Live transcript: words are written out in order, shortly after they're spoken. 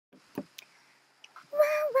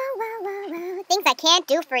things I can't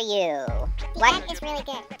do for you. The egg is really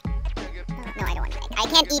good. No, I don't want the egg. I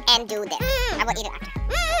can't eat and do this. I will eat it after.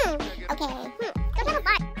 Okay. Don't have a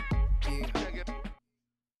lot.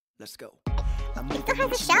 Let's go. It still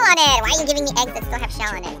has a shell on it. Why are you giving me eggs that still have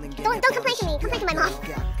shell on it? Don't complain to me. Complain to my mom.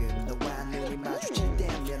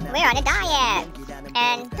 We're on a diet.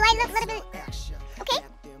 And Do I look a little bit okay?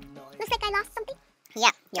 Looks like I lost something.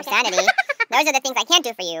 yeah, your Okay. sanity. Those are the things I can't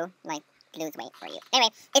do for you. Like lose weight for you. Anyway,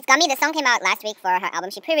 it's Gummy. The song came out last week for her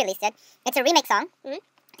album. She pre-released it. It's a remake song.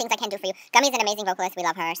 Things I Can't Do For You. Gummy's an amazing vocalist. We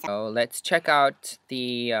love her. So Let's check out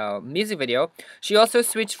the music video. She also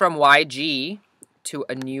switched from YG to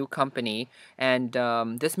a new company. And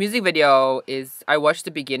this music video is... I watched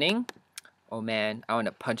the beginning. Oh man, I want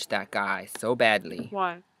to punch that guy so badly.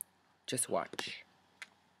 Why? Just watch.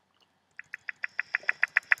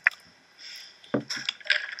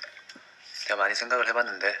 내가 많이 생각을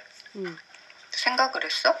해봤는데 생각을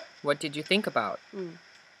했어? What did you think about?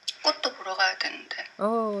 꽃도 보러 가야 되는데.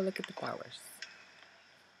 Oh, look at the flowers.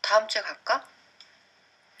 다음 주에 갈까?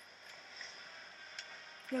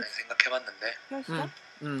 많이 생각해봤는데 펴시죠?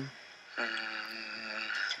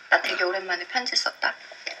 나 되게 오랜만에 편지 썼다.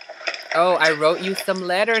 Oh, I wrote you some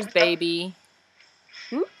letters, baby.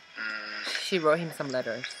 She wrote him some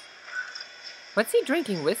letters. What's he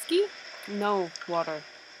drinking? Whiskey? No, water.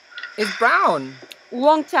 It's brown.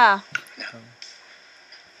 우엉차.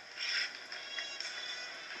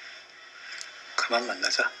 그만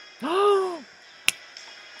만나자.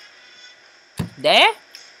 네?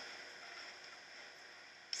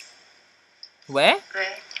 왜?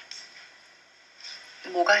 왜?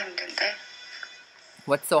 뭐가 힘든데?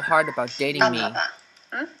 What's so hard about dating 나 me? 봐봐.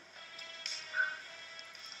 응?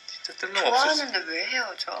 진짜 뜬금없이. 좋아하는데 왜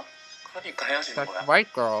헤어져? 그러니까 헤어지는 That's 거야.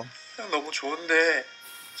 right, girl. 그냥 너무 좋은데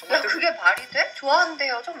정말 야 그게 말이 돼? 좋아하는데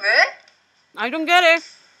헤어져? 왜? I don't get it.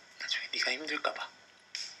 나중에 네가 힘들까 봐.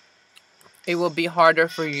 It will be harder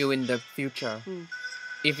for you in the future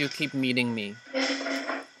if you keep meeting me.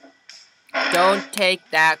 Don't take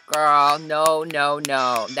that, girl. No, no,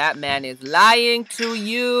 no. That man is lying to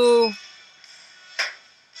you.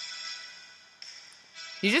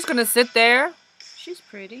 You're just gonna sit there? She's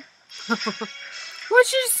pretty. What's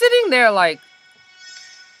she just sitting there like?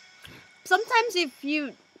 Sometimes if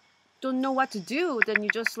you don't know what to do, then you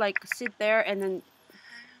just like sit there and then...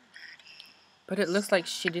 But it looks like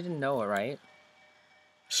she didn't know, right?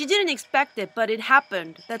 She didn't expect it, but it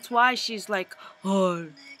happened. That's why she's like, oh.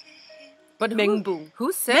 But 맹붕.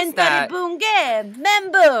 who says that? 멘붕게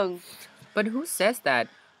멘붕. But who says that?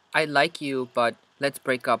 I like you, but let's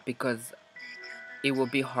break up because it will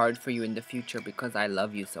be hard for you in the future because I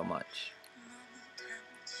love you so much.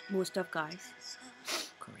 Most of guys.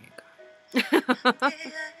 Korean guy.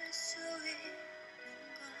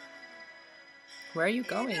 Where are you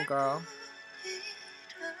going, girl?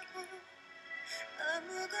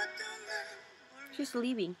 She's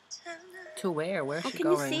leaving. To where? Where's Oh, she can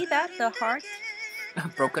going? you see that? The heart? A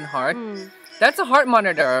broken heart? That's a heart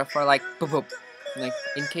monitor for like, boop, boop, like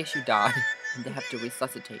in case you die, they have to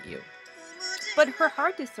resuscitate you. But her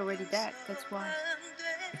heart is already dead. That's why.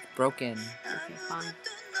 It's broken. Okay, fine.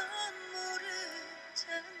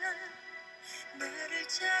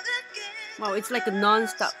 Wow, it's like a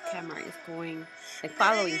non-stop camera is going, like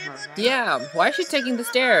following her, right? Yeah, why is she taking the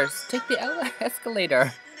stairs? Take the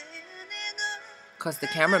escalator. Because the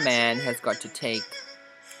cameraman has got to take...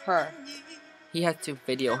 Her. He has to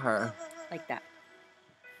video her. Like that.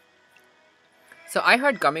 So I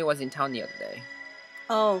heard Gummy was in town the other day.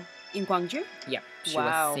 Oh, in Gwangju? Yeah, she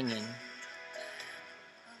Wow. was singing.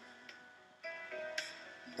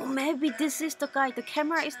 Well, maybe this is the guy. The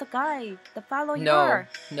camera is the guy. The following No, her.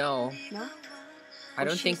 no. No? I Oh,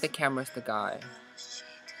 don't think she's- the camera's the guy.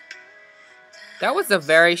 That was a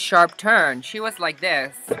very sharp turn. She was like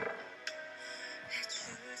this.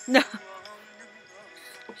 No.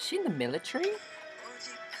 Is she in the military?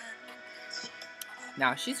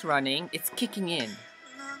 Now she's running. It's kicking in.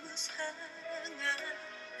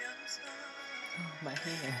 Oh, my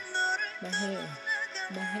hair. My hair.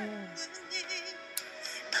 My hair.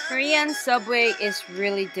 Korean subway is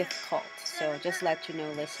really difficult. So just let you know,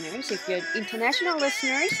 listeners. If you're international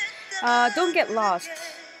listeners, don't get lost.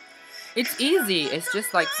 It's easy. It's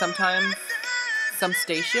just like sometimes some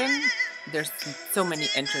station, there's so many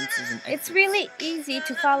entrances and exits. It's really easy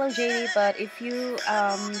to follow JD, but if you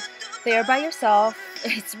there by yourself,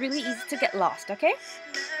 it's really easy to get lost, okay?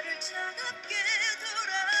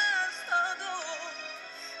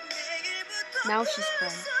 Now she's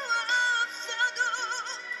gone.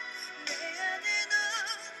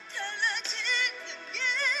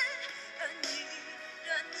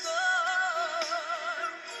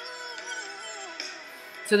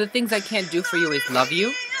 So the things I can't do for you is love you?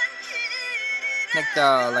 Like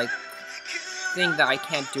the thing that I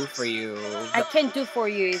can't do for you. I can't do for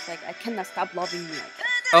you is like I cannot stop loving you, I guess.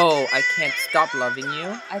 Oh, I can't stop loving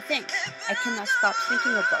you? I think I cannot stop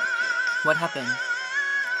thinking about you. What happened?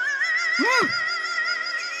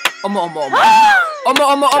 어머 어머 어머. 어머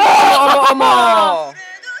어머 어머 어머 어머 어머.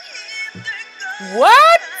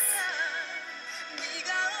 What?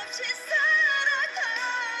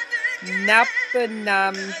 나쁜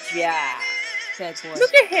남자. Bad boy.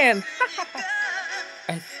 Look at him.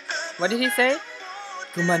 What did he say?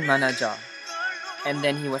 그만 만나자. And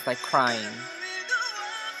then he was like crying.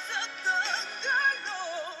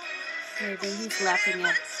 Maybe he's laughing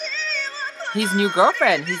at. His new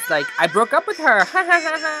girlfriend. He's like, I broke up with her.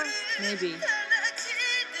 Maybe.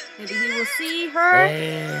 Maybe he will see her.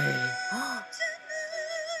 Hey.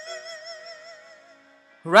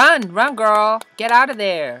 Run, run, girl. Get out of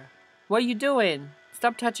there. What are you doing?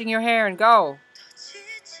 Stop touching your hair and go.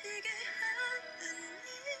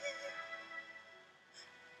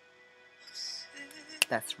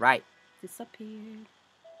 That's right. Disappeared.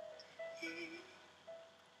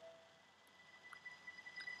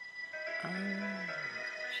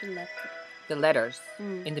 She left it. The letters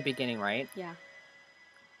Mm. in the beginning, right? Yeah.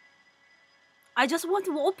 I just want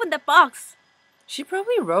to open the box. She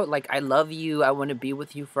probably wrote like, "I love you. I want to be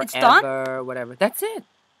with you It's done? forever." Whatever. That's it.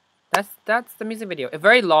 That's the music video.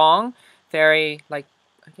 Very long, very like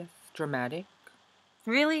I guess dramatic.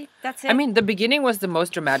 Really? That's it? I mean, the beginning was the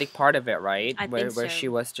most dramatic part of it, right? I where think where so. she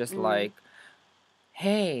was just Mm. like,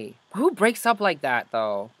 "Hey, who breaks up like that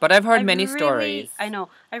though?" But I've heard many stories. I know.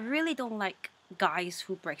 I really don't like guys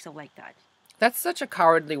who breaks up like that. That's such a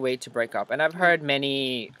cowardly way to break up. And I've heard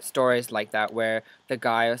many stories like that where the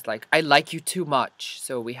guy was like, "I like you too much,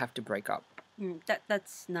 so we have to break up."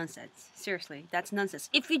 That's nonsense. Seriously, that's nonsense.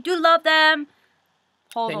 If you do love them,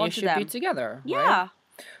 hold Then on you to should them. be together. Yeah.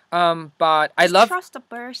 Right? But I Just love trust the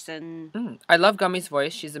person. I love Gummy's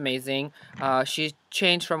voice. She's amazing. She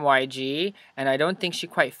changed from YG, and I don't think she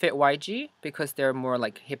quite fit YG because they're more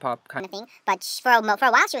like hip hop kind Kind of thing. But for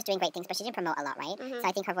a while, she was doing great things, but she didn't promote a lot, right? So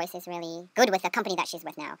I think her voice is really good with the company that she's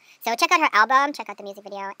with now. So check out her album, check out the music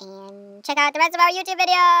video, and check out the rest of our YouTube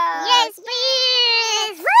videos. Yes,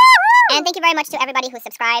 please. And thank you very much to everybody who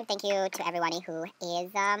subscribed. Thank you to everybody who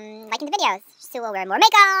is liking the videos. Sue will wear more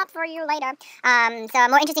makeup for you later. So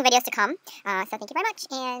more interesting videos to come. So thank you very much,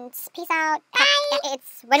 and peace out. Bye.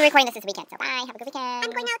 It's when we're recording this weekend, so bye. Have a good weekend.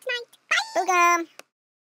 I'm going out tonight. Bye. Boogum.